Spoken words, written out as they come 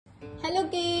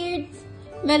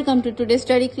Welcome to today's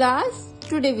study class.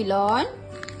 Today we learn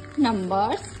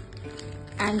numbers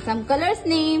and some colors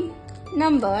name.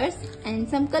 Numbers and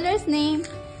some colors name.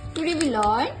 Today we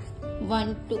learn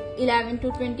 1 to 11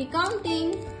 to 20 counting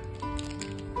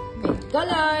with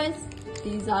colors.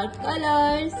 These are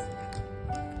colors.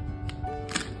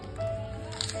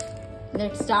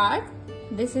 Let's start.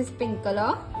 This is pink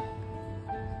color,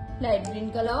 light green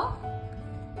color,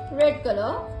 red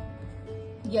color,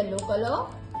 yellow color,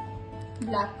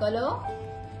 black color,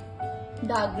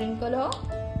 dark green color,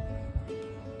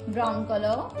 brown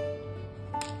color,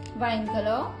 wine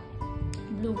color,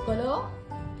 blue color,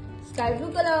 sky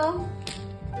blue color.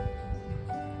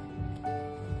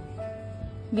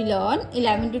 We learn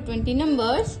 11 to 20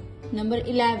 numbers. Number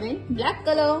 11, black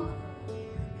color.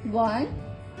 1,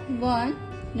 1,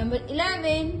 number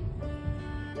 11.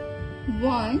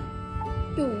 1,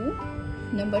 2,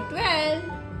 number 12.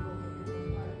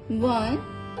 1,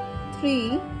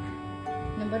 3,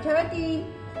 number 13.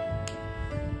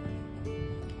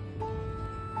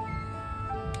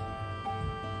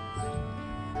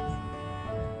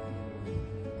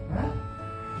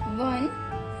 1,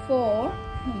 4,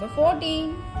 number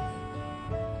 14.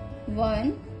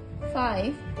 1,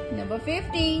 5, number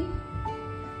 15.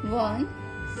 1,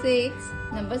 6,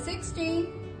 number 16.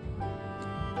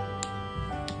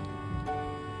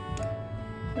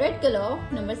 Red color,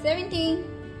 number 17.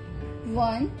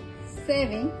 1,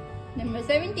 7, number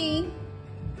 17.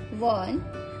 1,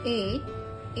 8,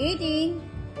 18.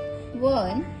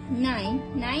 1,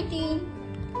 9, 19.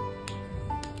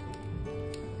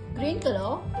 Green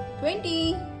color,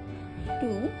 20.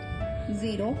 2,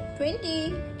 0,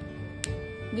 20.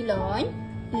 We learn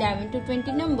 11 to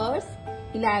 20 numbers.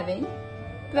 11,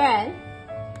 12,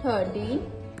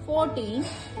 13, 14,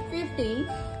 15,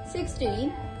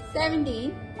 16,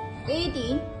 17,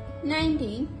 18,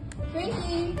 19,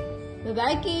 20. Bye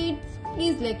bye kids.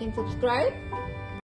 Please like and subscribe.